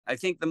I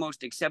think the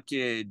most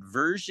accepted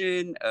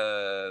version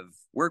of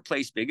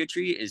workplace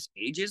bigotry is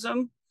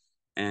ageism.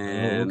 Oh,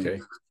 And okay.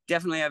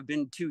 definitely I've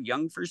been too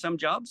young for some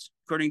jobs,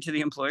 according to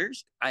the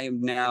employers. I am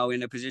now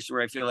in a position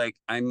where I feel like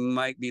I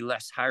might be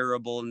less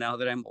hireable now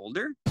that I'm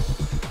older.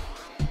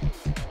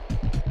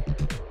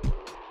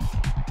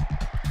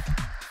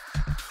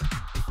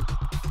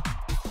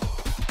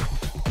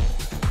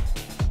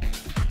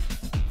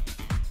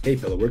 Hey,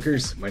 fellow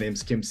workers. My name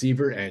is Kim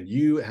Siever, and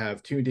you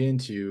have tuned in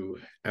to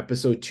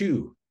episode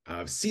 2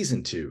 of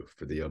season 2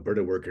 for the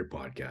Alberta Worker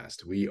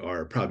Podcast. We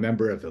are a proud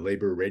member of the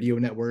Labor Radio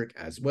Network,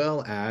 as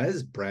well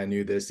as brand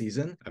new this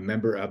season, a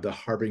member of the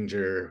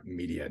Harbinger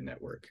Media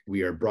Network.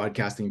 We are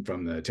broadcasting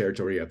from the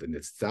territory of the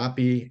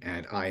Nistapi,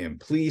 and I am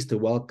pleased to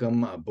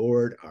welcome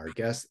aboard our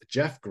guest,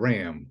 Jeff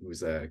Graham,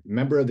 who's a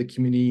member of the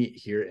community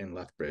here in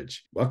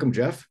Lethbridge. Welcome,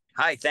 Jeff.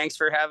 Hi, thanks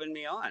for having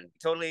me on.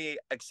 Totally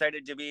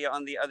excited to be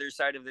on the other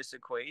side of this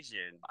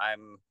equation.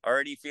 I'm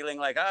already feeling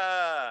like,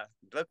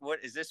 look, what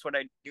is this what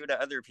I do to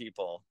other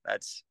people?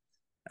 That's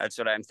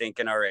what I'm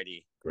thinking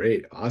already.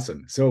 Great.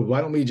 Awesome. So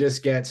why don't we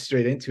just get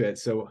straight into it?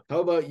 So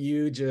how about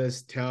you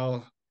just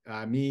tell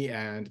me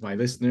and my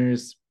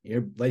listeners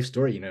your life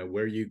story,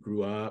 where you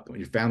grew up, what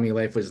your family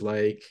life was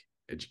like,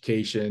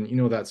 education,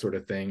 that sort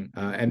of thing.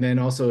 And then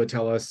also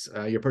tell us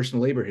your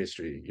personal labor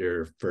history,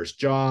 your first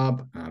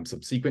job,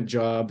 subsequent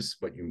jobs,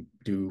 what you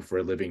do for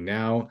a living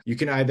now. You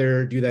can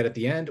either do that at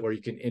the end or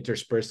you can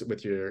intersperse it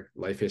with your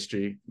life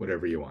history,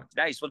 whatever you want.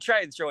 Nice. We'll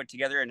try and throw it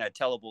together in a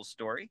tellable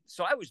story.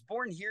 So I was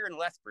born here in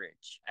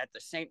Lethbridge at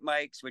the St.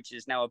 Mike's, which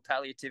is now a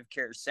palliative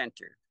care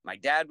center. My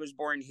dad was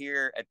born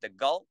here at the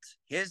Galt.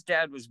 His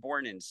dad was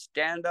born in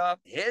Standoff.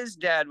 His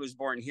dad was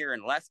born here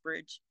in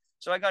Lethbridge.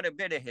 So I got a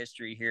bit of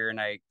history here, and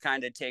I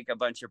kind of take a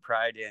bunch of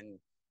pride in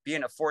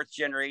being a fourth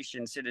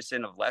generation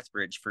citizen of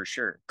Lethbridge for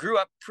sure. Grew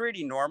up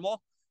pretty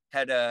normal,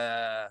 had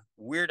a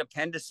weird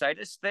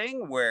appendicitis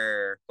thing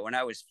where when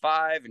I was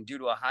 5 and due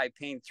to a high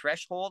pain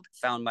threshold,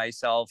 found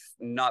myself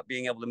not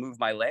being able to move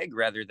my leg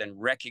rather than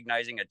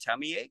recognizing a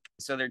tummy ache.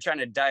 So they're trying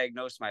to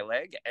diagnose my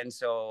leg. And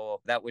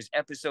so that was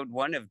episode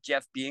 1 of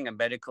Jeff being a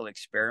medical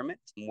experiment,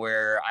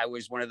 where I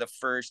was one of the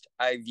first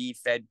IV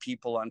fed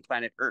people on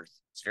planet Earth.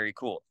 It's very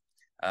cool.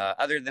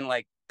 Other than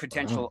like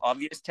potential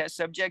obvious test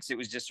subjects, it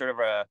was just sort of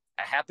a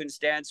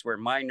happenstance where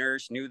my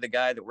nurse knew the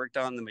guy that worked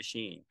on the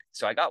machine.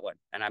 So I got one,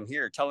 and I'm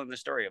here telling the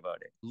story about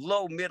it.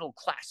 Low middle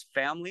class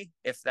family,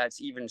 if that's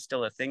even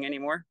still a thing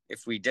anymore,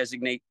 if we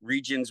designate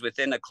regions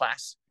within a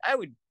class, I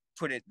would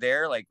put it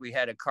there. Like we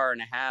had a car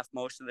and a half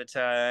most of the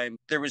time.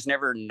 There was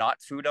never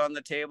not food on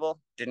the table.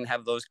 Didn't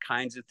have those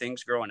kinds of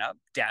things growing up.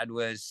 Dad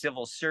was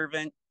civil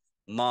servant.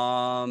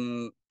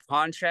 Mom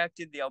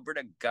contracted the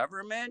Alberta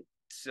government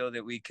so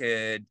that we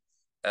could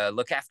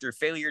look after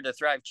failure to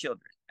thrive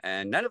children.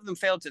 And none of them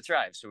failed to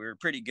thrive, so we were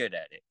pretty good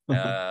at it.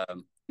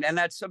 And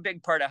that's a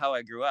big part of how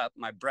I grew up.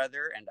 My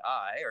brother and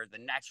I are the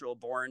natural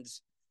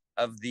borns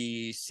of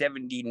the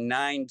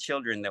 79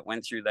 children that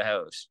went through the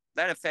house.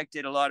 That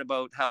affected a lot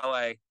about how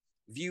I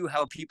view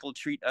how people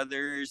treat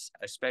others,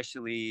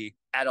 especially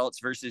adults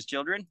versus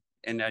children.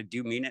 And I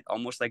do mean it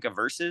almost like a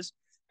versus,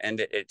 and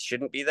it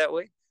shouldn't be that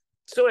way.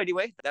 So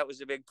anyway, that was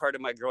a big part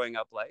of my growing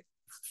up life.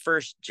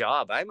 First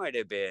job, I might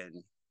have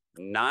been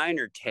 9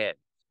 or 10,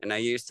 and I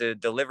used to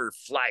deliver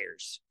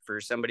flyers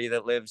for somebody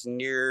that lives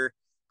near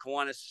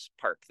Kiwanis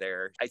Park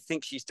there. I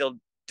think she still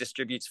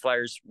distributes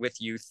flyers with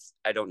youth.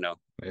 I don't know.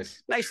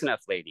 Nice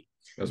enough lady.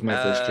 That was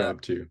my first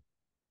job too.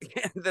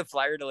 The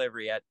flyer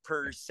delivery at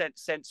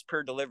cents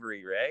per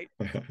delivery, right?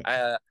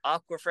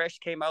 Aquafresh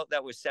came out.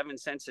 That was 7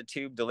 cents a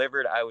tube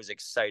delivered. I was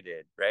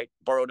excited, right?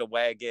 Borrowed a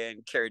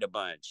wagon, carried a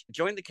bunch.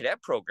 Joined the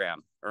cadet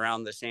program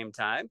around the same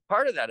time.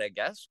 Part of that, I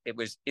guess, it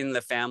was in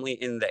the family,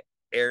 in the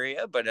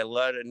area, but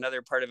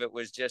another part of it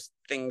was just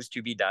things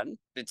to be done.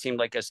 It seemed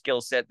like a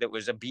skill set that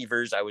was a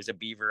beavers. I was a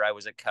beaver. I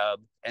was a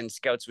cub, and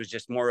scouts was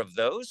just more of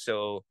those.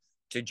 So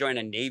to join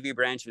a Navy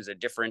branch was a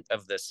different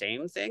of the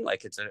same thing.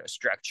 Like it's a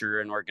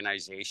structure, an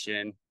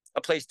organization,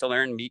 a place to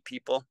learn, meet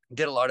people.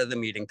 Did a lot of the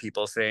meeting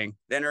people thing.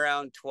 Then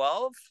around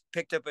 12,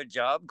 picked up a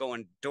job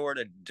going door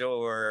to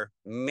door,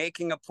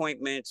 making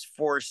appointments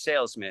for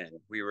salesmen.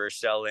 We were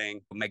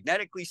selling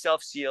magnetically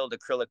self-sealed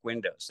acrylic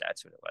windows.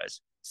 That's what it was.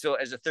 So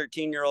as a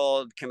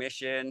 13-year-old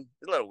commission,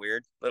 a little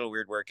weird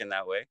work in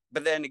that way.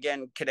 But then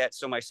again, cadet,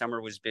 so my summer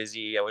was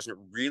busy. I wasn't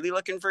really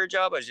looking for a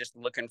job. I was just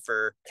looking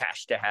for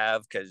cash to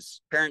have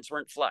because parents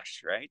weren't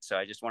flush, right? So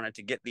I just wanted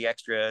to get the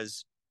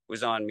extras. It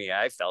was on me,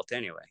 I felt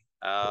anyway.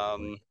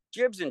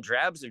 Dribs and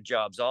drabs of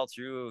jobs all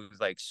through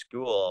like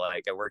school.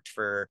 Like I worked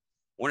for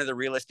one of the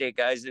real estate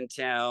guys in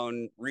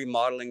town,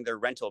 remodeling their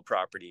rental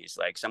properties.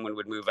 Like someone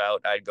would move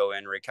out, I'd go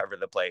in, recover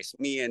the place.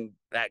 Me and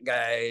that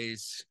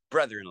guy's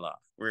brother-in-law,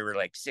 we were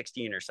like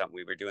 16 or something.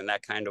 We were doing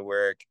that kind of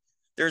work.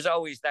 There's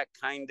always that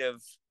kind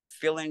of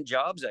fill-in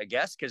jobs, I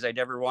guess, because I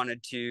never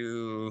wanted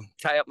to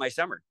tie up my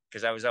summer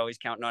because I was always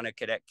counting on a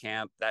cadet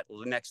camp, that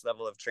next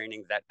level of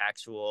training, that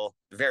actual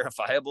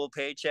verifiable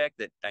paycheck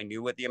that I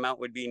knew what the amount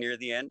would be near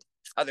the end.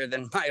 other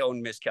than my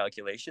own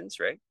miscalculations,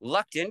 right?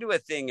 Lucked into a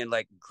thing in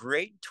like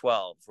grade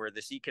 12 where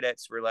the Sea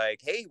Cadets were like,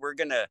 hey, we're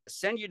going to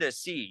send you to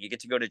sea. You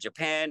get to go to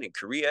Japan and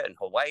Korea and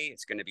Hawaii.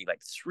 It's going to be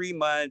like 3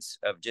 months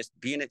of just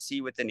being at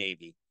sea with the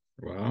Navy.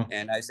 Wow.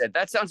 And I said,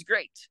 that sounds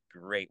great.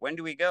 Great. When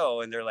do we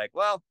go? And they're like,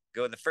 well,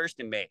 go the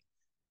 1st of May.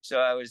 So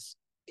I was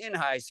in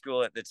high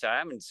school at the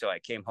time. And so I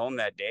came home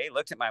that day,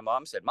 looked at my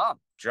mom, said, Mom,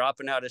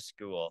 dropping out of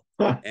school.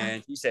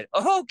 And she said,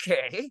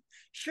 okay,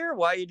 sure.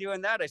 Why are you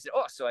doing that? I said,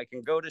 oh, so I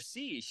can go to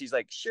sea. She's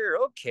like, sure.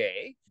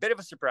 Okay. Bit of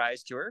a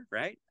surprise to her,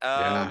 right?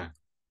 Yeah.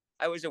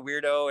 I was a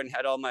weirdo and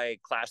had all my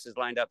classes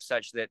lined up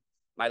such that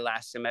my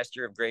last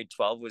semester of grade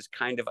 12 was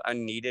kind of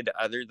unneeded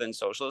other than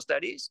social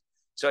studies.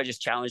 So I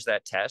just challenged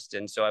that test.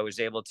 And so I was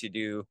able to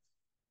do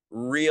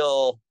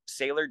real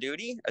sailor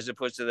duty as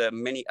opposed to the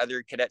many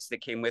other cadets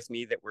that came with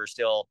me that were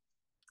still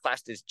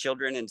classed as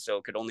children and so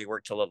could only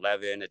work till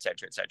 11, et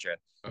cetera, et cetera.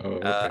 Oh,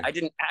 okay. I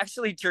didn't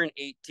actually turn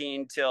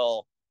 18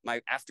 till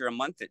after a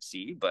month at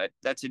sea, but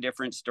that's a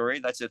different story.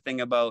 That's a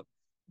thing about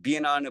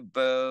being on a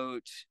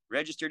boat,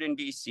 registered in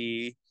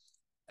BC.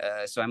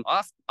 So I'm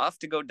off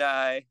to go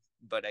die,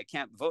 but I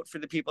can't vote for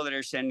the people that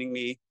are sending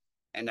me,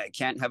 and I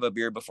can't have a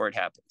beer before it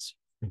happens.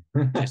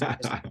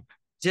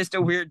 Just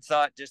a weird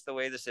thought, just the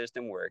way the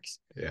system works.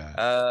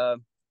 Yeah.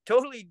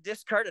 Totally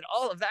discarded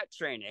all of that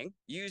training,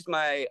 used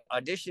my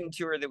audition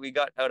tour that we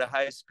got out of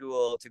high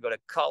school to go to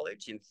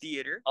college in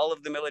theater. All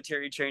of the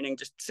military training,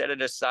 just set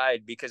it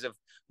aside because of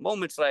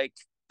moments like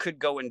could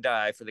go and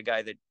die for the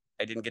guy that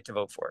I didn't get to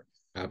vote for.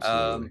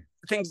 Absolutely.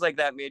 Things like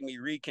that made me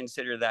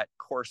reconsider that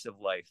course of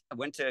life. I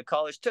went to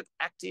college, took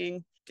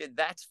acting, did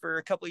that for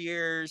a couple of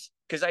years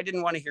because I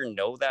didn't want to hear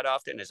no that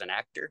often as an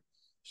actor.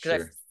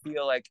 Because Sure. I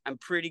feel like I'm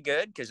pretty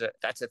good because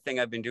that's a thing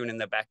I've been doing in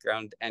the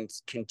background and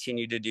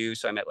continue to do.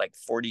 So I'm at like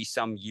 40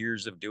 some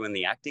years of doing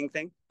the acting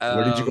thing.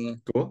 Where did you go to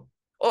school?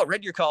 Oh,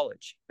 Red Deer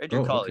College. Okay.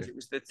 It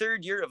was the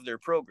 3rd year of their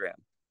program.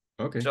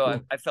 Okay, So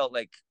cool. I felt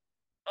like,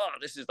 oh,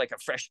 this is like a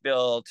fresh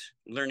built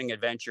learning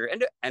adventure.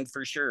 And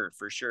for sure.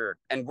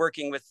 And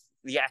working with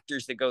the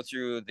actors that go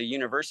through the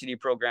university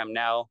program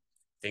now,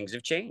 things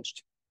have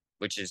changed,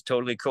 which is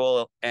totally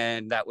cool.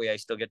 And that way I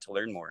still get to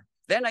learn more.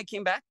 Then I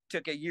came back,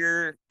 took a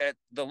year at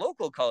the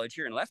local college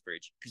here in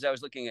Lethbridge because I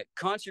was looking at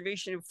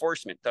conservation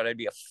enforcement, thought I'd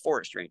be a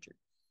forest ranger.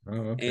 Oh,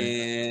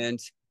 okay. And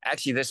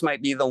actually, this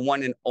might be the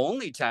one and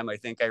only time I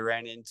think I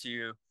ran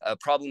into a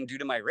problem due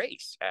to my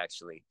race,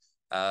 actually.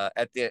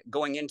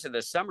 Going into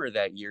the summer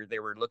that year, they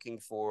were looking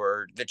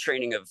for the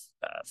training of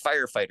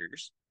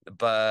firefighters,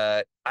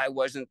 but I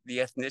wasn't the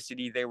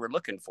ethnicity they were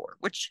looking for,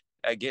 which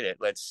I get it.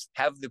 Let's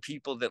have the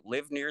people that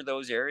live near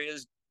those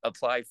areas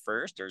apply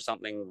first or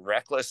something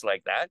reckless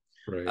like that.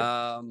 Right.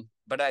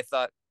 But I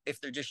thought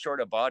if they're just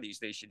short of bodies,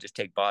 they should just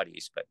take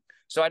bodies. But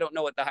so I don't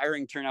know what the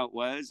hiring turnout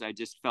was. I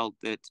just felt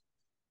that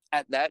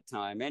at that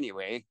time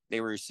anyway, they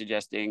were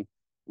suggesting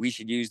we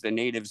should use the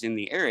natives in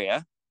the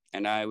area.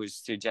 And I was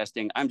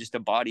suggesting I'm just a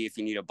body if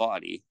you need a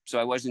body. So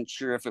I wasn't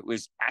sure if it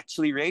was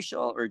actually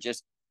racial or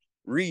just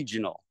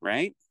regional,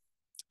 right?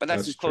 But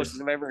that's as close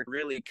as I've ever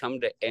really come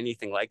to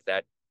anything like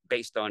that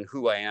based on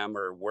who I am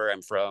or where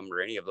I'm from or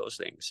any of those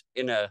things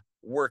in a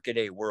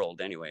workaday world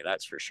anyway,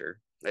 that's for sure.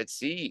 Let's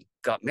see,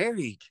 got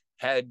married,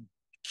 had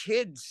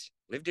kids,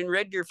 lived in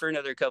Red Deer for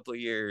another couple of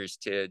years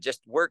to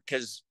just work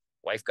because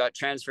wife got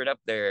transferred up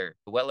there,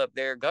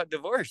 got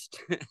divorced.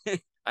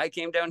 I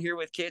came down here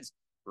with kids,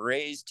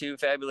 raised 2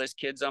 fabulous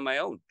kids on my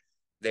own.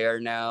 They are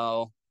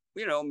now,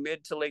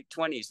 mid to late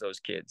 20s,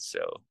 those kids.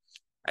 So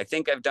I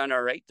think I've done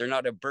all right. They're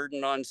not a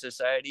burden on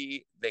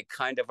society. They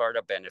kind of are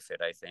a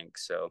benefit, I think.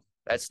 So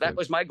that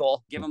was my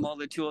goal. Give them all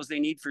the tools they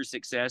need for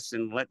success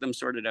and let them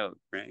sort it out,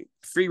 right?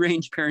 Free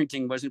range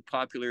parenting wasn't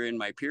popular in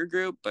my peer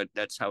group, but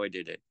that's how I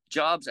did it.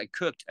 Jobs, I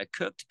cooked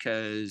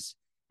because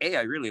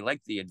I really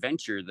like the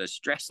adventure. The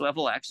stress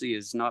level actually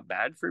is not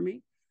bad for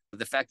me.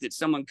 The fact that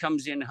someone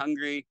comes in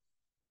hungry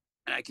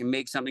and I can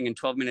make something and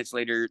 12 minutes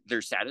later,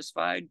 they're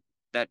satisfied.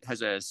 That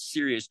has a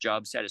serious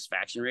job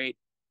satisfaction rate.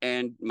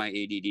 And my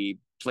ADD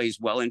plays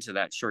well into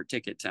that short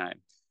ticket time.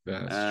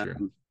 That's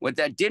true. What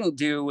that didn't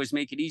do was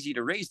make it easy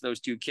to raise those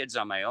 2 kids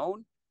on my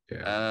own.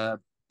 Yeah.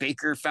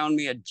 Baker found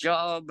me a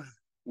job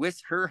with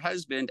her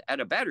husband at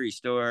a battery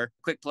store.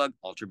 Quick plug,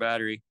 Ultra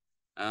Battery.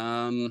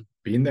 Been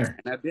there.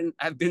 And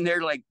I've been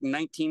there like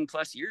 19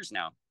 plus years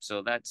now.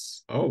 So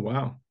that's Oh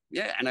wow.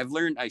 Yeah, and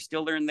I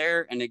still learn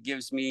there, and it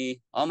gives me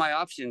all my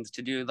options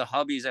to do the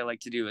hobbies I like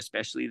to do,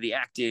 especially the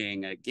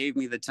acting. It gave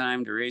me the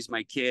time to raise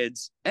my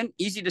kids, and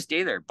easy to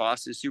stay there.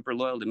 Boss is super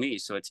loyal to me,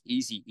 so it's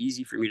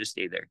easy for me to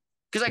stay there.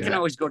 Because I can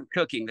always go to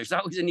cooking. There's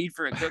always a need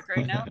for a cook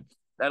right now.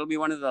 That'll be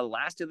one of the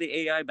last of the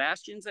AI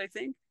bastions, I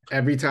think.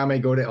 Every time I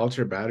go to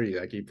Ultra Battery,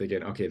 I keep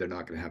thinking, okay, they're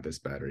not going to have this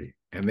battery.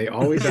 And they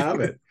always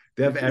have it.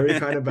 They have every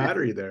kind of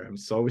battery there. I'm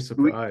so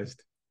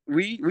surprised.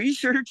 We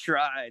sure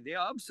try. They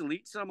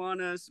obsolete some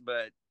on us,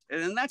 but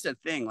and that's a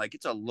thing. Like,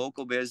 it's a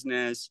local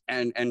business,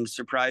 and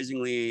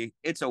surprisingly,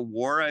 it's a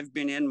war I've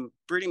been in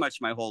pretty much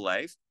my whole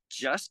life.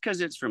 Just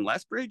because it's from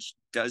Lethbridge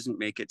doesn't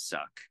make it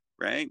suck,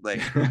 right?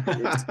 Like,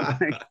 it's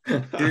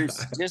like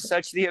there's just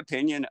such the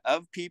opinion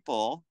of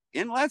people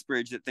in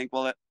Lethbridge that think,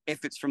 well,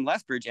 if it's from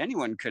Lethbridge,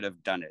 anyone could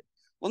have done it.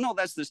 Well, no,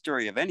 that's the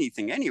story of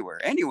anything anywhere.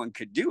 Anyone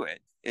could do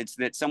it. It's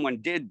that someone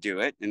did do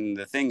it and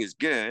the thing is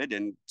good.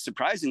 And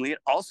surprisingly, it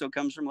also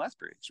comes from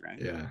Lethbridge, right?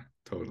 Yeah,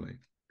 totally.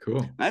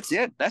 Cool. That's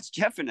it. That's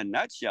Jeff in a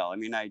nutshell. I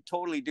mean, I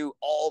totally do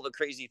all the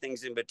crazy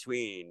things in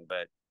between,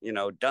 but, you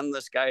know, done the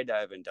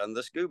skydiving, done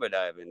the scuba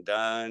diving,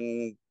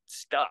 done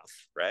stuff,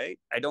 right?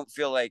 I don't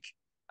feel like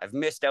I've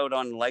missed out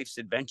on life's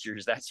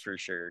adventures. That's for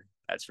sure.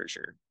 That's for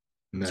sure.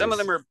 Nice. Some of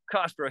them are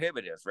cost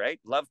prohibitive, right?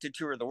 Love to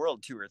tour the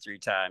world 2 or 3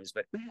 times,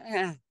 but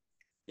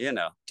you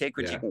know, take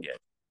what you can get.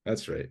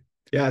 That's right.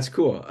 Yeah, it's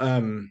cool.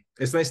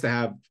 It's nice to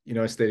have, you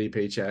know, a steady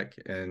paycheck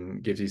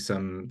and gives you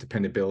some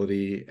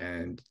dependability,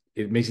 and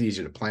it makes it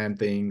easier to plan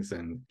things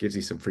and gives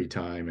you some free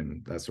time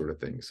and that sort of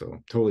thing.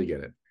 So totally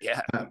get it.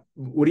 Yeah.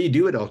 What do you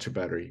do at Ultra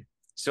Battery?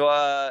 So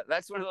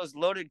that's one of those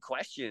loaded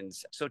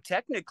questions. So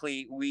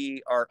technically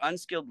we are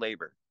unskilled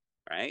labor,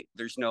 right?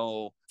 There's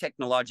no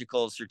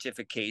technological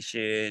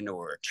certification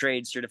or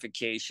trade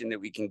certification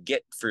that we can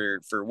get for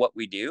what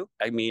we do.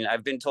 I mean,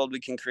 I've been told we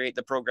can create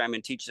the program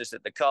and teach this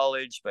at the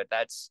college, but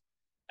that's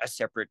a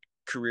separate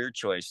career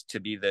choice to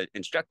be the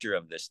instructor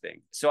of this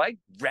thing. So I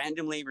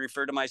randomly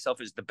refer to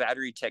myself as the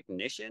battery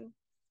technician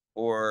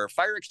or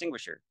fire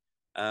extinguisher.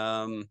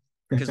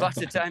 Because lots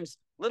of times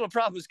little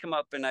problems come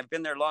up and I've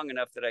been there long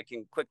enough that I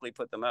can quickly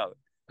put them out.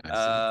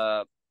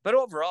 But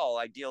overall,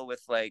 I deal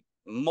with like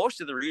most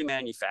of the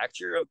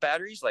remanufacture of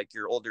batteries, like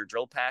your older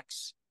drill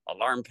packs,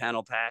 alarm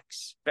panel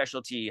packs,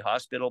 specialty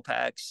hospital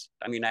packs.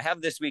 I mean, I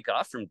have this week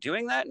off from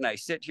doing that. And I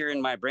sit here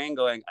in my brain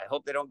going, I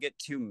hope they don't get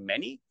too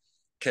many,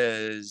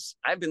 because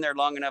I've been there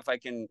long enough. I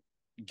can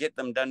get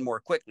them done more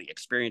quickly.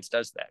 Experience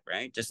does that,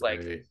 right? Just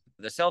like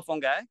the cell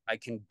phone guy, I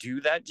can do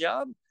that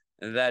job.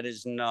 That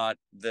is not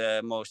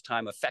the most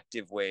time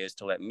effective way is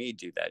to let me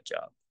do that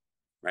job,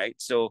 right?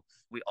 So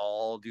we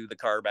all do the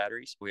car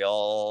batteries. We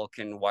all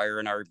can wire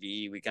an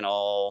RV. We can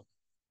all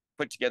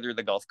put together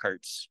the golf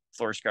carts,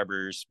 floor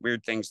scrubbers,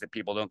 weird things that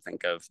people don't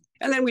think of.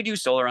 And then we do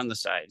solar on the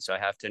side. So I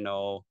have to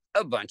know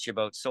a bunch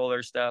about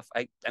solar stuff.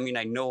 I mean,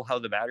 I know how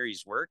the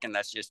batteries work, and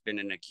that's just been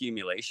an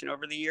accumulation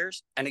over the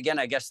years. And again,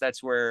 I guess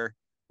that's where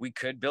we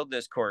could build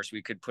this course.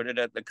 We could put it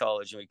at the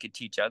college and we could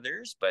teach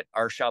others, but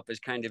our shop is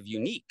kind of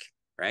unique,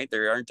 right?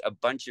 There aren't a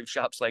bunch of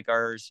shops like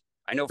ours.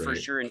 I know for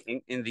sure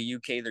in the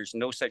UK, there's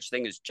no such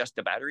thing as just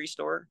a battery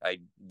store. I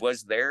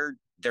was there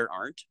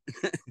aren't,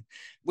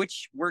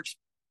 which works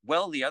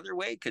well the other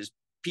way, because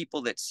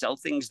people that sell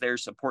things there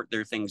support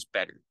their things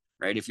better,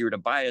 right? If you were to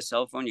buy a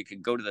cell phone, you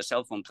could go to the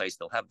cell phone place.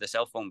 They'll have the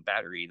cell phone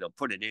battery. They'll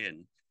put it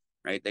in,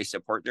 right? They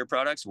support their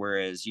products.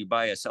 Whereas you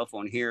buy a cell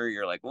phone here,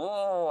 you're like,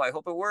 oh, I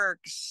hope it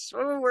works.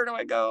 Oh, where do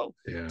I go?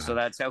 Yeah. So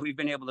that's how we've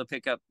been able to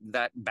pick up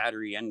that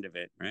battery end of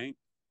it, right?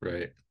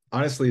 Right.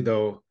 Honestly,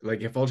 though,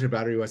 like if Ultra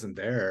Battery wasn't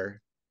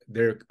there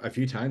a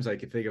few times I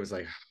could think it was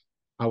like,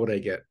 how would I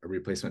get a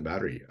replacement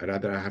battery? I'd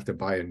either have to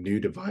buy a new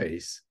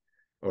device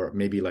or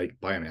maybe like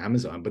buy on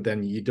Amazon, but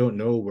then you don't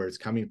know where it's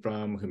coming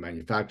from, who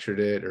manufactured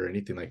it or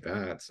anything like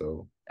that.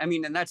 So, I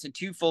mean, and that's a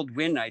twofold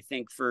win, I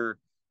think, for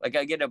like,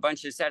 I get a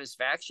bunch of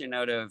satisfaction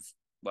out of,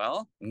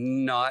 well,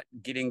 not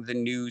getting the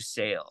new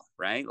sale,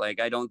 right?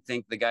 Like, I don't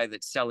think the guy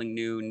that's selling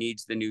new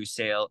needs the new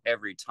sale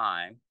every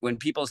time. When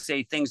people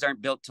say things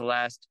aren't built to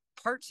last,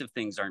 parts of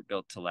things aren't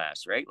built to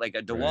last, right? Like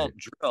a DeWalt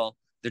drill,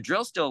 the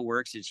drill still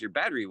works, it's your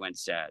battery went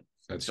sad.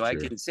 That's so true.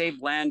 I can save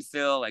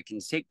landfill. I can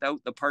take out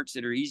the parts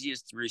that are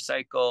easiest to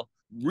recycle,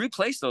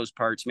 replace those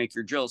parts, make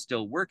your drill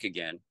still work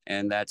again.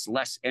 And that's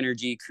less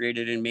energy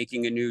created in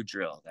making a new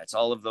drill. That's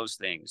all of those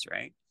things,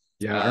 right?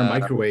 Yeah, our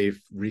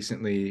microwave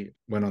recently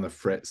went on the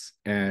fritz.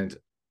 And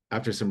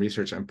after some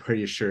research, I'm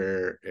pretty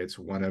sure it's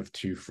one of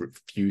 2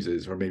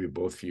 fuses or maybe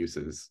both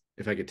fuses.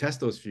 If I could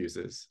test those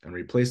fuses and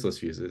replace those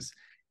fuses,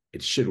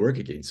 it should work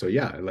again. So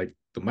yeah, like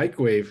the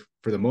microwave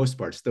for the most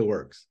part still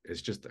works.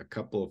 It's just a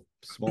couple of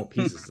small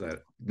pieces that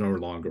no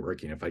longer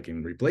working. If I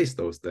can replace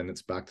those, then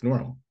it's back to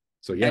normal.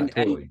 So yeah,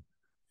 totally.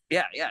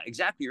 Yeah,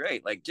 exactly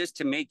right. Like just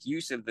to make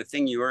use of the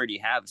thing you already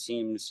have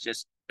seems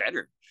just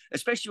better,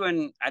 especially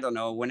when, I don't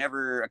know,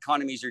 whenever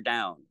economies are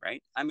down,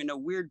 right? I'm in a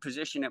weird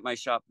position at my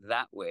shop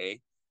that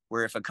way,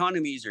 where if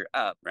economies are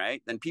up,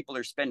 right, then people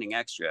are spending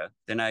extra,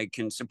 then I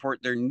can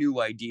support their new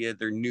idea,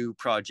 their new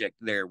project,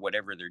 their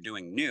whatever they're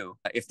doing new.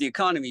 If the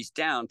economy's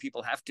down,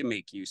 people have to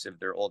make use of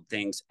their old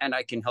things, and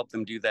I can help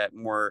them do that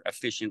more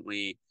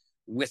efficiently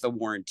with a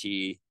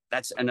warranty.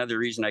 That's another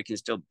reason I can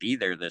still be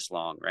there this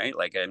long, right?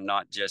 Like I'm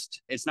not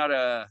just, it's not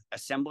a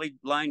assembly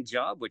line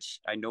job,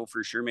 which I know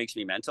for sure makes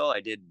me mental.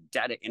 I did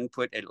data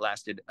input. It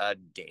lasted a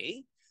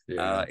day.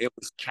 Yeah. It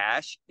was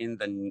cash in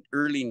the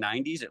early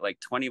 90s at like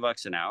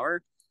 $20 an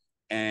hour.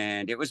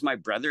 And it was my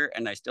brother,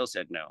 and I still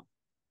said no.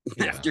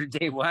 Yeah. After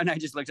day one, I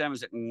just looked at him and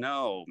said,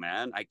 no,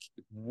 man,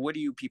 what do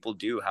you people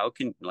do? How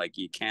can, like,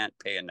 you can't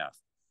pay enough.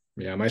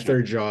 Yeah, my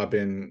third job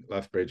in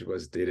Lethbridge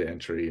was data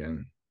entry,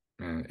 and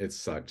it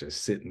sucked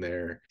just sitting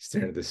there,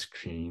 staring at the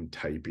screen,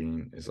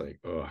 typing. It's like,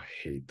 oh, I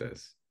hate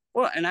this.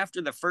 Well, and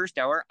after the first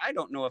hour, I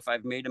don't know if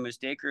I've made a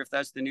mistake or if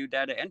that's the new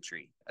data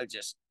entry. I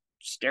just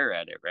stare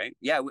at it, right?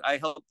 Yeah, I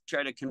helped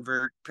try to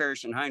convert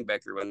Parrish and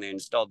Heinbecker when they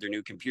installed their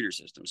new computer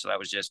system. So that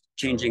was just Oh,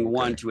 changing okay.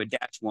 one to a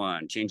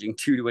 -1, changing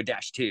two to a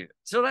 -2.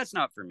 So that's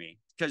not for me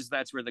because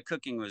that's where the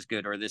cooking was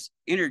good, or this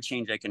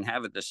interchange I can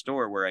have at the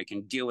store where I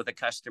can deal with a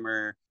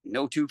customer.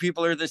 No two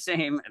people are the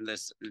same, and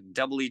this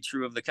doubly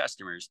true of the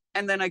customers.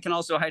 And then I can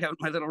also hide out in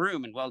my little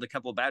room and weld a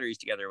couple batteries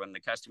together when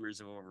the customers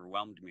have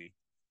overwhelmed me.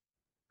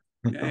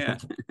 Yeah,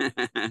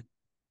 yeah.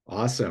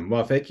 Awesome.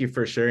 Well, thank you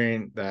for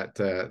sharing that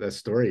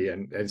story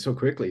and so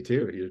quickly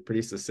too. You're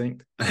pretty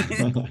succinct.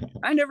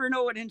 I never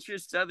know what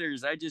interests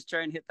others. I just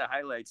try and hit the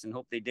highlights and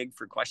hope they dig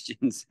for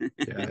questions.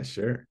 Yeah,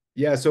 sure.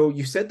 Yeah, so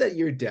you said that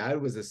your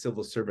dad was a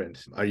civil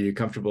servant. Are you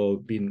comfortable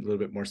being a little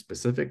bit more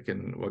specific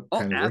in what Oh,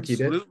 kind of work he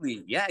did?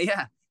 absolutely. Yeah,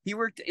 yeah. He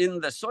worked in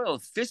the soil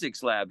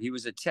physics lab. He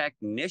was a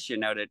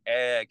technician out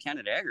at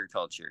Canada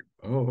Agriculture,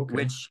 Oh, okay.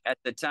 which at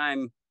the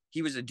time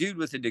he was a dude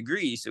with a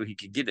degree so he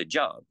could get a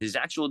job. His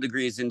actual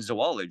degree is in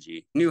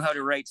zoology. Knew how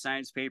to write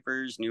science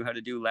papers, knew how to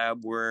do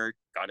lab work,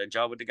 got a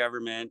job with the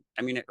government.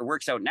 I mean, it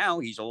works out now.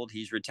 He's old,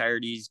 he's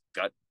retired, he's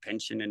got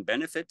pension and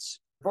benefits.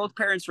 Both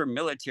parents were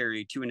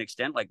military to an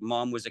extent. Like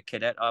mom was a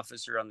cadet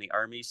officer on the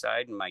army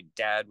side, and my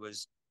dad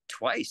was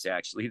twice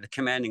actually the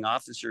commanding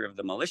officer of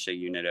the militia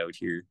unit out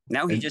here.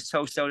 Now he And just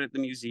hosts out at the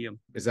museum.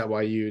 is that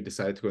why you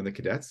decided to go in the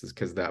cadets? Is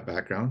because of that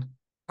background?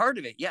 Part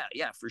of it, yeah,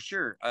 yeah, for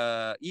sure.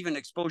 Even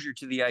exposure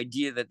to the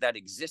idea that that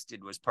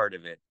existed was part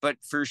of it. But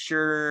for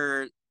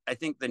sure, I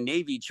think the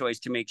Navy choice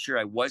to make sure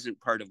I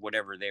wasn't part of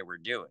whatever they were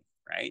doing,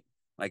 right?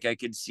 Like I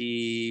could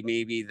see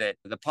maybe that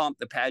the pomp,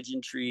 the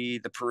pageantry,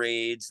 the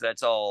parades,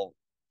 that's all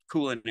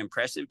cool and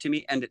impressive to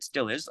me. And it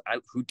still is.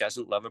 Who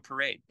doesn't love a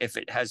parade? If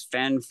it has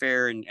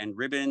fanfare and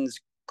ribbons,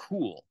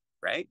 cool,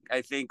 right?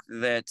 I think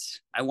that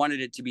I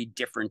wanted it to be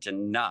different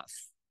enough,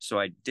 so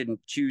I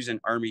didn't choose an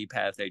army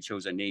path. I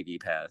chose a Navy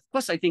path.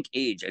 Plus, I think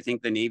age. I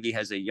think the Navy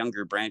has a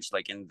younger branch,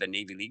 like in the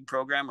Navy League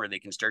program, where they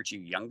can start you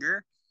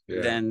younger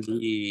Yeah. than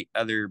the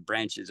other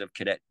branches of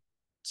cadet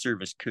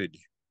service could.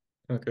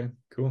 Okay,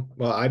 cool.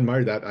 Well, I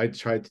admire that. I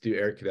tried to do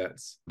air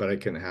cadets, but I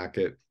couldn't hack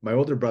it. My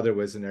older brother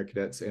was in air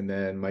cadets, and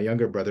then my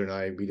younger brother and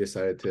I, we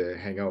decided to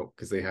hang out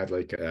because they had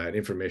like an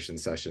information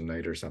session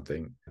night or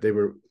something. They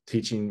were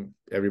teaching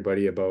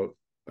everybody about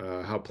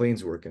how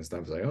planes work and stuff.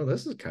 I was like, oh,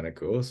 this is kind of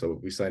cool. So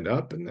we signed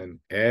up, and then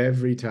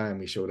every time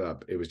we showed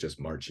up, it was just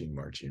marching,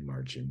 marching,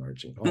 marching,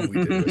 marching. All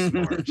we did was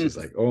march. It's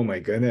like, oh my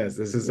goodness,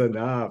 this is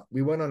enough.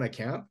 We went on a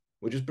camp,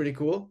 which is pretty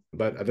cool.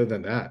 But other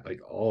than that, like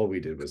all we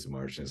did was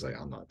march. And it's like,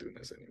 I'm not doing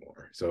this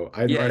anymore. So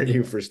I Yeah, admire yeah.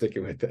 you for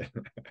sticking with it.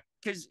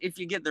 Because if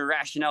you get the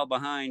rationale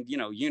behind,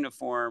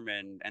 uniform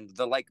and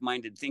the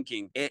like-minded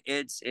thinking,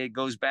 it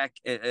goes back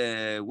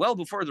well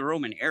before the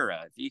Roman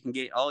era. If you can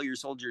get all your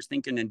soldiers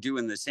thinking and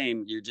doing the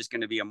same, you're just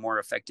going to be a more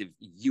effective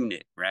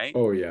unit, right?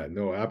 Oh yeah,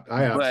 no, I But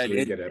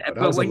absolutely get it. But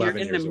I but was when you're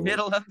 11 in the years old.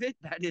 middle of it,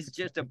 that is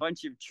just a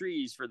bunch of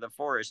trees for the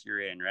forest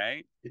you're in,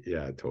 right?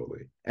 Yeah,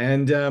 totally.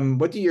 And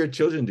what do your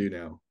children do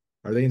now?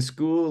 Are they in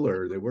school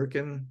or are they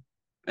working?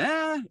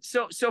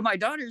 So my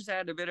daughter's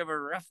had a bit of a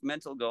rough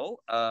mental go.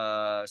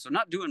 So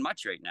not doing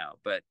much right now,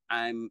 but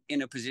I'm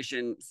in a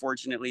position,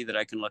 fortunately, that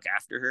I can look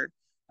after her.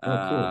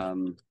 Oh,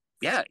 cool.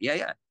 Yeah, yeah,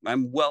 yeah.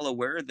 I'm well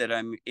aware that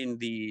I'm in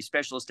the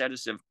special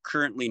status of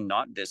currently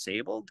not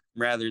disabled,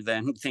 rather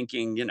than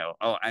thinking,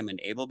 oh, I'm an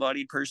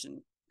able-bodied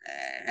person.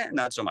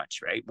 Not so much,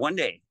 right? One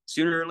day,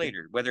 sooner or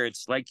later, whether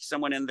it's like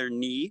someone in their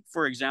knee,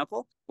 for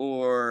example,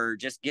 or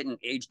just getting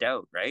aged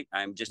out, right?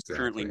 I'm just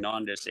currently Exactly.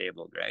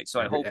 non-disabled, right? So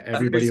I hope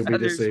Everybody others will be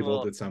others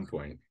disabled will. at some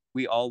point.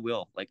 We all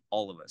will, like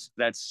all of us.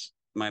 That's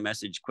my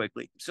message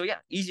quickly. So yeah,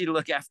 easy to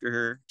look after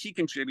her. She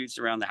contributes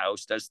around the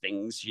house, does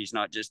things. She's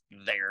not just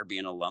there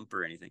being a lump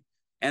or anything.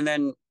 And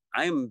then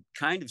I'm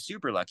kind of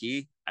super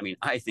lucky. I mean,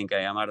 I think I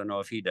am. I don't know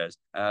if he does.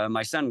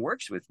 My son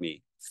works with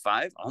me.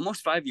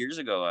 Almost 5 years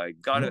ago, I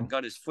Oh,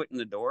 got his foot in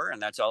the door,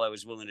 and that's all I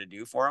was willing to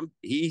do for him.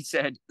 He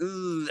said,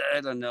 "Ooh,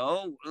 I don't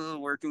know,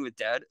 working with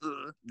dad."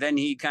 Then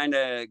he kind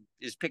of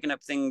is picking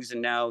up things,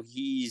 and now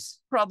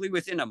he's probably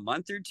within a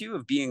month or two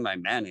of being my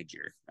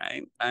manager.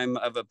 Right? I'm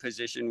of a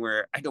position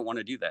where I don't want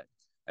to do that.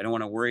 I don't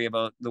want to worry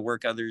about the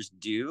work others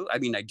do. I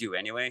mean, I do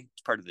anyway.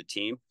 It's part of the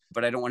team,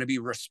 but I don't want to be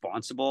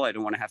responsible. I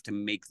don't want to have to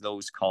make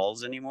those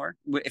calls anymore.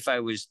 If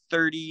I was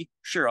 30,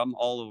 sure, I'm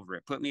all over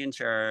it. Put me in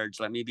charge.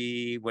 Let me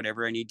be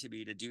whatever I need to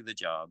be to do the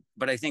job.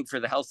 But I think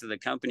for the health of the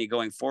company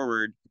going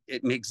forward,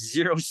 it makes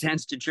zero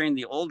sense to train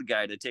the old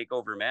guy to take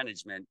over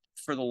management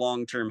for the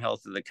long-term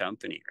health of the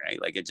company, right?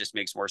 Like it just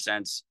makes more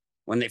sense.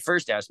 When they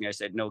first asked me, I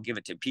said, no, give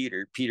it to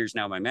Peter. Peter's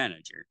now my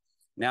manager.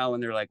 Now,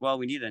 when they're like, well,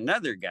 we need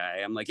another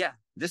guy, I'm like, yeah,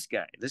 this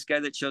guy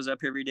that shows up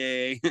every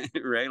day,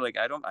 right? Like,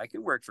 I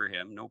can work for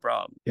him, no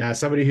problem. yeah,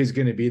 somebody who's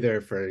going to be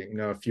there for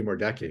a few more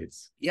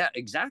decades. Yeah,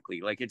 exactly.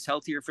 Like, it's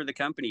healthier for the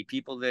company,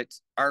 people that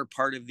are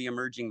part of the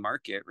emerging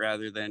market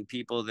rather than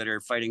people that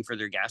are fighting for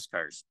their gas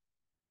cars,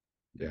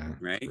 Yeah,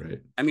 right? right.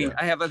 I mean, Yeah.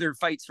 I have other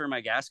fights for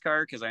my gas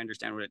car because I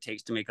understand what it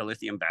takes to make a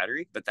lithium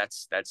battery, but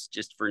that's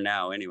just for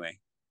now anyway.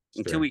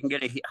 Until we can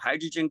get a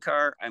hydrogen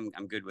car, I'm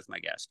good with my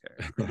gas car.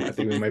 I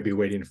think we might be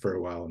waiting for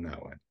a while on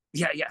that one.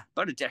 Yeah,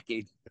 about a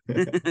decade.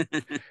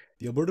 The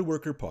Alberta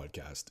Worker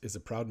Podcast is a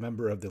proud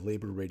member of the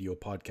Labor Radio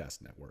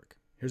Podcast Network.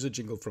 Here's a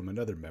jingle from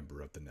another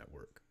member of the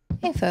network.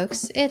 Hey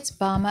folks, it's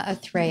Bama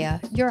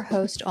Athreya, your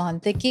host on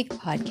the Geek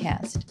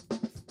Podcast.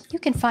 You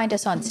can find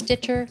us on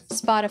Stitcher,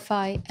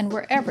 Spotify, and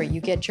wherever you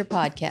get your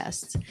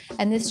podcasts.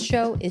 And this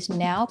show is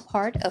now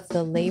part of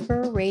the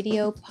Labor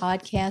Radio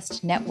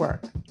Podcast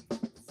Network.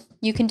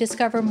 You can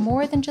discover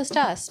more than just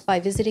us by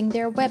visiting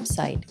their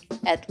website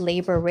at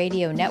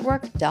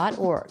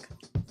laborradionetwork.org.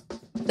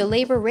 The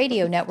Labor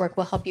Radio Network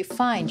will help you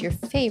find your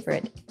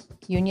favorite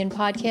union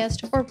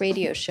podcast or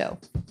radio show,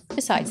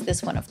 besides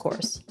this one, of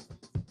course.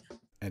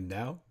 And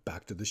now,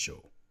 back to the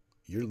show.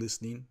 You're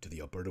listening to the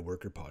Alberta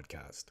Worker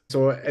Podcast.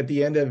 So at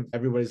the end of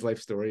everybody's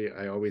life story,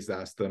 I always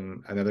ask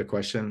them another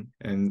question.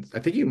 And I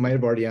think you might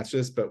have already answered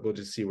this, but we'll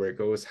just see where it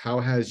goes. How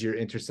has your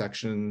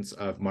intersections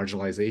of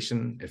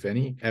marginalization, if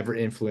any, ever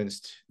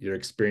influenced your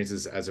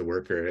experiences as a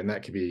worker? And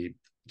that could be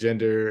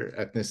gender,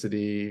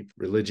 ethnicity,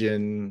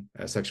 religion,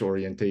 sexual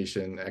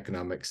orientation,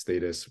 economic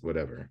status,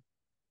 whatever.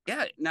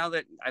 Yeah, now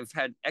that I've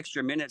had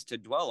extra minutes to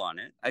dwell on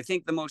it, I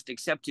think the most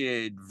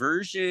accepted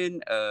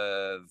version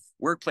of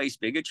workplace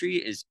bigotry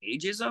is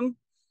ageism.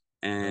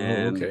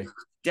 And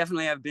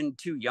definitely I've been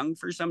too young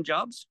for some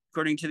jobs,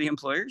 according to the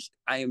employers.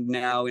 I am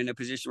now in a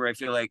position where I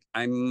feel like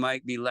I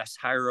might be less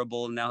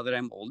hireable now that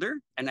I'm older.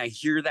 And I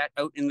hear that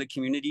out in the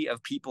community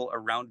of people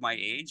around my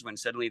age when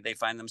suddenly they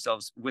find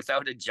themselves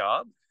without a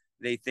job.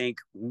 They think,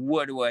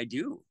 what do I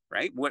do?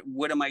 Right?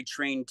 What am I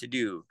trained to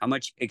do? How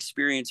much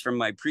experience from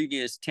my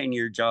previous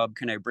 10-year job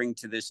can I bring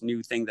to this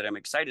new thing that I'm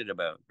excited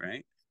about?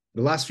 Right?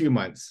 The last few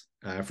months,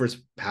 first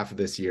half of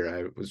this year,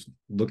 I was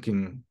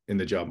looking in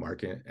the job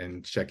market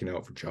and checking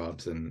out for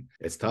jobs, and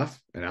it's tough.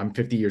 And I'm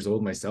 50 years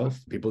old myself.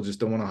 People just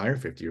don't want to hire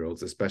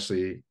 50-year-olds,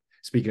 especially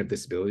speaking of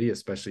disability,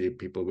 especially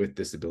people with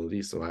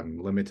disability. So I'm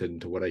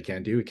limited to what I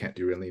can do. I can't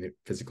do really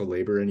physical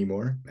labor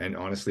anymore. And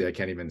honestly, I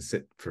can't even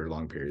sit for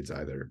long periods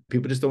either.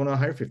 People just don't want to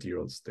hire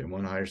 50-year-olds. They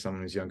want to hire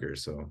someone who's younger.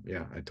 So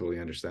yeah, I totally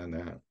understand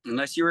that.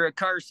 Unless you were a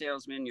car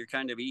salesman, you're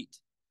kind of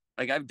eat.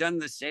 Like I've done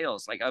the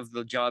sales, like of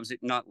the jobs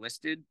that not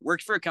listed,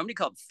 worked for a company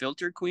called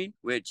Filter Queen,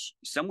 which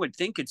some would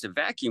think it's a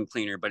vacuum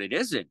cleaner, but it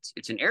isn't.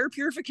 It's an air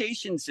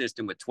purification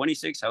system with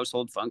 26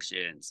 household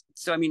functions.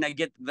 So, I mean, I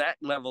get that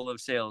level of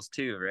sales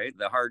too, right?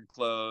 The hard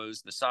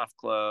close, the soft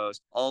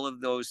close, all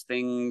of those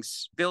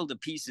things build the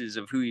pieces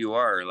of who you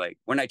are. Like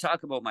when I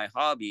talk about my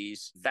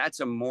hobbies,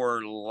 that's a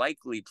more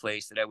likely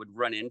place that I would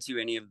run into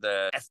any of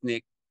the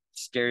ethnic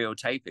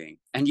stereotyping.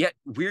 And yet,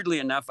 weirdly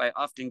enough, I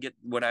often get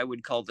what I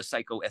would call the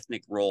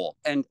psycho-ethnic role.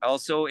 And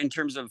also in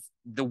terms of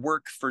the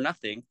work for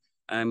nothing,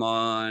 I'm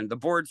on the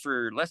board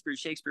for Lethbridge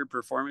Shakespeare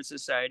Performance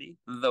Society,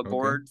 the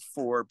board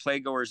for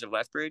Playgoers of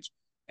Lethbridge,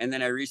 and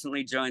then I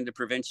recently joined the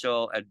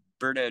Provincial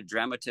Alberta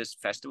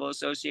Dramatist Festival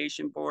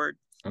Association board.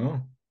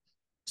 Oh.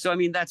 So, I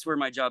mean, that's where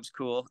my job's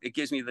cool. It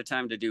gives me the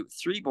time to do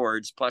 3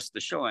 boards plus the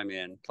show I'm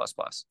in, plus.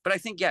 But I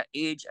think,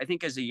 age, I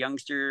think as a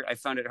youngster, I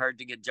found it hard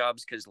to get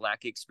jobs because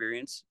lack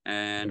experience.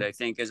 And I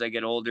think as I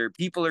get older,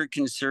 people are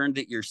concerned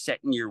that you're set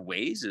in your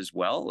ways as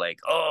well. Like,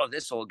 oh,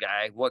 this old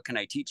guy, what can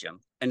I teach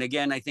him? And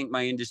again, I think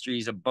my industry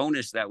is a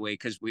bonus that way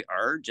because we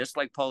are, just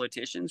like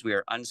politicians, we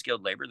are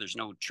unskilled labor. There's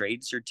no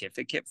trade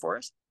certificate for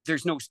us.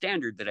 There's no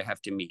standard that I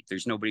have to meet.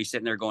 There's nobody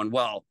sitting there going,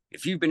 well,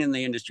 if you've been in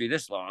the industry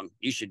this long,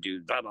 you should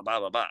do blah, blah, blah,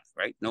 blah, blah,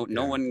 right?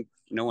 No one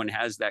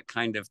has that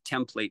kind of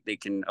template they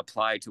can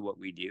apply to what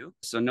we do.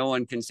 So no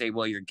one can say,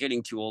 well, you're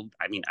getting too old.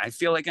 I mean, I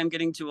feel like I'm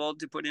getting too old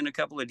to put in a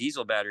couple of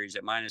diesel batteries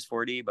at minus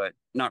 40, but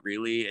not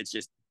really. It's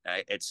just,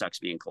 it sucks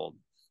being cold.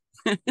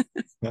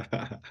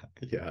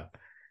 Yeah,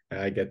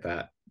 I get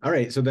that. All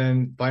right. So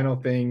then final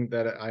thing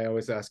that I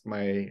always ask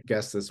my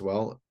guests as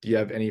well. Do you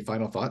have any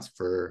final thoughts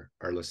for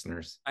our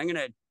listeners? I'm going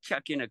to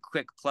chuck in a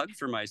quick plug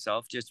for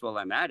myself just while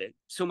I'm at it.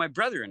 So my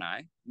brother and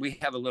I, we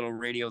have a little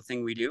radio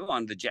thing we do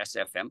on the Jess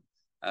FM,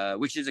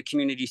 which is a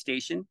community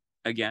station,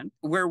 again,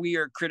 where we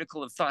are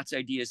critical of thoughts,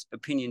 ideas,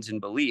 opinions,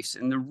 and beliefs.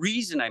 And the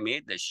reason I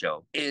made this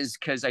show is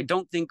because I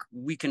don't think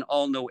we can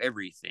all know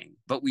everything,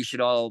 but we should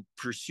all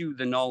pursue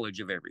the knowledge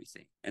of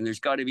everything. And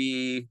there's got to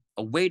be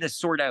a way to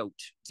sort out,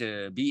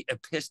 to be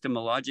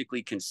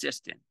epistemologically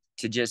consistent,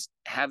 to just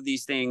have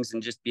these things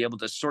and just be able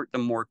to sort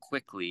them more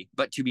quickly,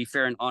 but to be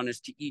fair and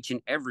honest to each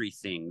and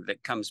everything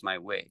that comes my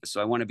way.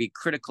 So I want to be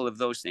critical of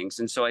those things.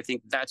 And so I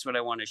think that's what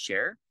I want to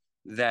share,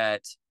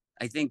 that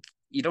I think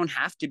you don't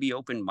have to be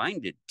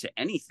open-minded to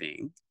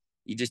anything.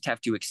 You just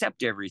have to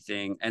accept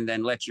everything and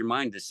then let your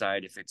mind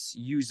decide if it's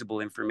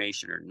usable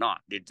information or not.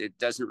 It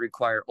doesn't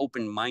require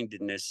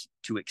open-mindedness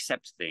to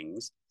accept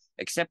things.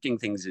 Accepting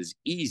things is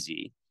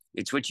easy.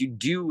 It's what you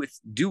do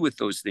with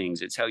those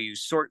things. It's how you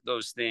sort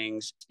those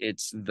things.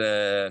 It's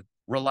the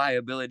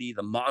reliability,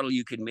 the model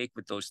you can make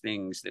with those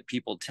things that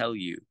people tell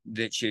you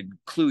that should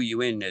clue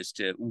you in as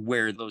to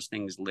where those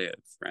things live,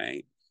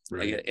 right?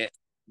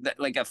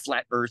 Like a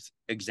flat earth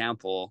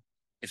example.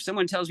 If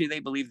someone tells me they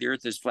believe the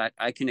earth is flat,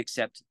 I can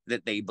accept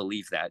that they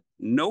believe that.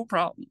 No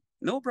problem.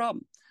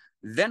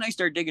 Then I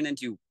start digging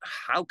into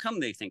how come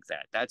they think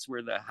that. That's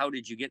where the how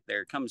did you get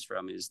there comes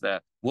from, is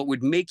the what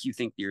would make you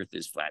think the earth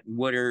is flat?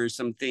 What are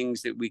some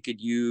things that we could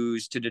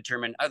use to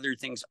determine other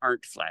things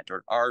aren't flat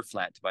or are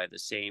flat by the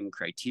same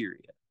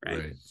criteria,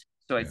 right?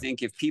 So I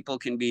think if people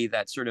can be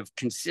that sort of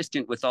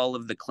consistent with all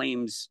of the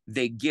claims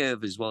they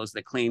give as well as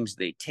the claims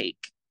they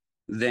take,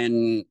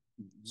 then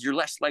you're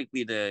less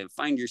likely to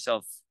find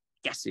yourself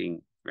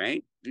guessing,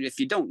 right? If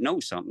you don't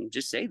know something,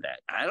 just say that.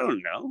 I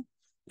don't know.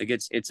 Like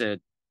it's a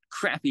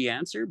crappy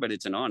answer, but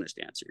it's an honest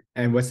answer.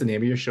 And what's the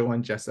name of your show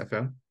on Just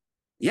FM?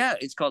 Yeah,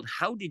 it's called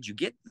How Did You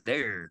Get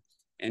There?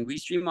 And we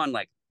stream on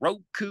like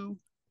Roku,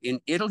 in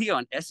Italy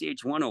on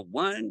SH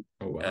 101,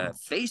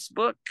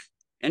 Facebook.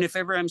 And if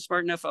ever I'm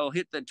smart enough, I'll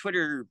hit the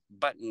Twitter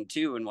button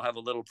too, and we'll have a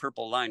little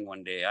purple line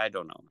one day. I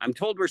don't know. I'm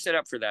told we're set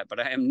up for that, but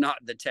I am not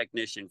the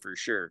technician for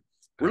sure.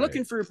 We're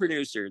looking for a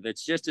producer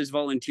that's just as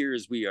volunteer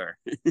as we are.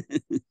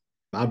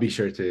 I'll be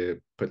sure to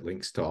put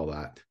links to all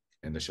that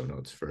in the show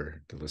notes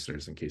for the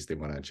listeners in case they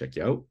want to check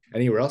you out.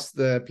 Anywhere else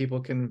that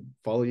people can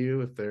follow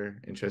you if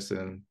they're interested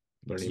in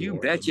learning more? You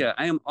betcha.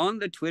 I am on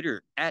the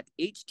Twitter at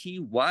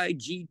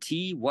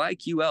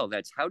HTYGTYQL.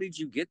 That's How Did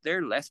You Get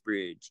There,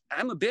 Lethbridge.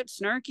 I'm a bit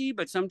snarky,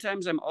 but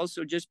sometimes I'm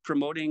also just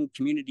promoting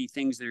community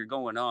things that are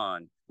going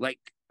on. Like,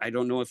 I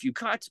don't know if you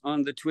caught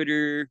on the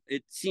Twitter,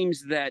 it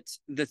seems that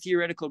the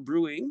Theoretical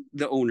Brewing,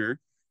 the owner,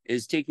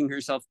 is taking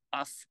herself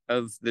off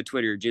of the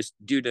Twitter just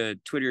due to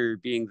Twitter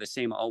being the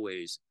same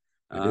always.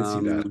 I did see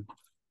that.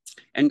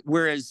 And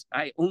whereas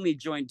I only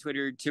joined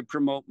Twitter to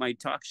promote my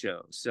talk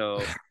show.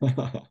 So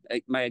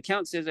my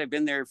account says I've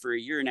been there for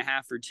 1.5 years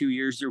or 2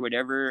 years or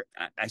whatever.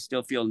 I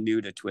still feel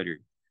new to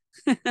Twitter.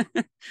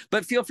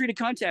 But feel free to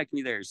contact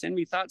me there. Send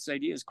me thoughts,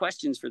 ideas,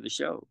 questions for the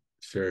show.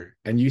 Sure.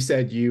 And you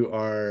said you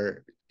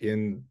are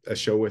in a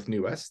show with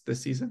New West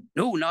this season?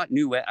 No, not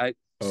New West.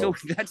 So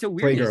that's a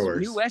weirdness.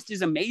 New West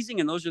is amazing,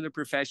 and those are the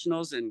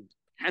professionals, and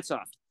hats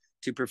off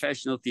to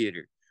professional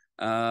theater.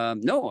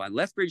 No,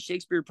 Lethbridge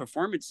Shakespeare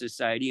Performance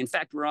Society. In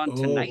fact, we're on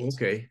tonight.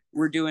 Okay.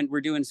 We're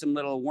doing some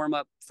little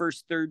warm-up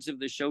first thirds of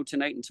the show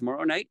tonight and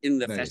tomorrow night in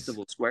the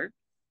Festival Square.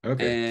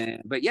 Okay.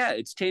 But yeah,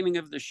 it's Taming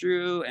of the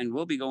Shrew, and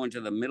we'll be going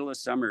to the middle of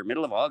summer,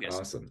 middle of August.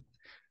 Awesome.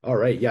 All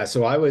right. Yeah.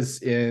 So I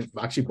was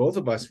actually both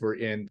of us were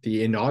in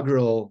the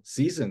inaugural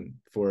season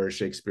for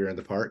Shakespeare in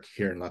the Park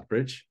here in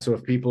Lethbridge. So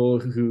if people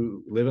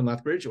who live in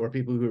Lethbridge or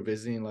people who are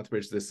visiting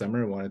Lethbridge this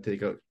summer want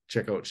to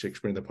check out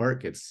Shakespeare in the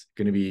Park, it's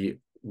going to be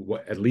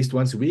at least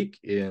once a week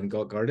in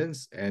Galt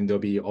Gardens, and there'll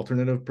be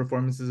alternative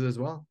performances as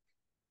well.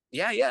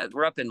 Yeah.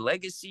 We're up in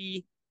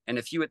Legacy and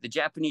a few at the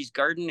Japanese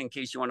Garden in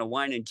case you want to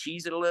wine and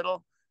cheese it a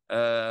little.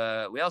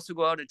 We also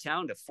go out of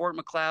town to Fort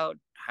Macleod,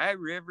 High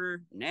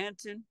River,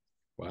 Nanton.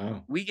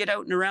 Wow. We get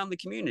out and around the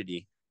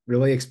community.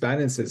 Really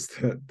expanded since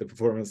the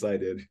performance I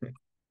did.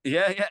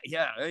 Yeah.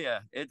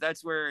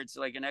 That's where it's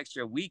like an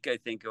extra week, I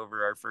think,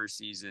 over our first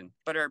season.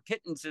 But our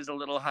pittance is a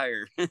little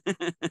higher.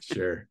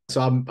 Sure.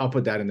 So I'll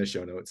put that in the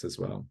show notes as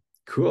well.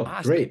 Cool.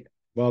 Awesome. Great.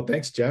 Well,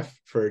 thanks, Jeff,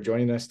 for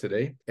joining us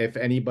today. If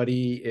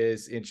anybody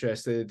is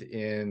interested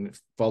in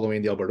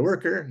following the Alberta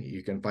Worker,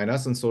 you can find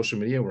us on social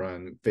media. We're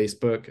on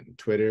Facebook,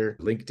 Twitter,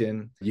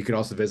 LinkedIn. You can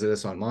also visit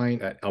us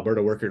online at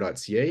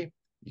albertaworker.ca.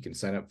 You can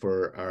sign up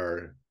for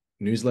our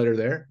newsletter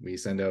there. We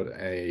send out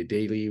a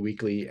daily,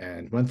 weekly,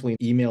 and monthly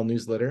email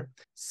newsletter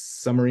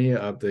summary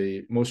of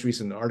the most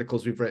recent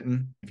articles we've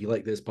written. If you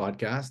like this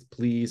podcast,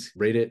 please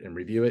rate it and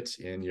review it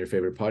in your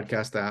favorite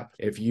podcast app.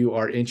 If you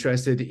are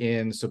interested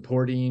in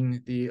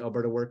supporting the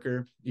Alberta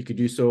Worker, you could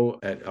do so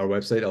at our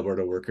website,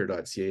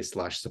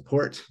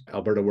 albertaworker.ca/support.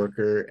 Alberta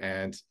Worker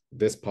and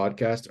this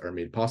podcast are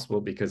made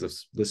possible because of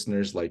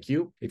listeners like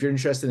you. If you're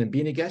interested in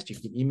being a guest, you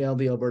can email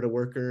the Alberta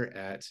Worker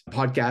at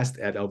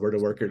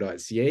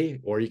podcast@albertaworker.ca,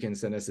 or you can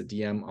send us a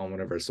DM on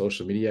one of our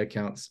social media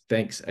accounts.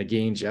 Thanks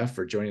again, Jeff,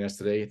 for joining us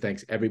today.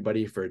 Thanks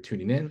everybody for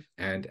tuning in.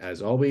 And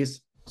as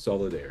always,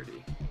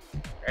 solidarity.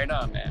 Right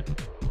on, man.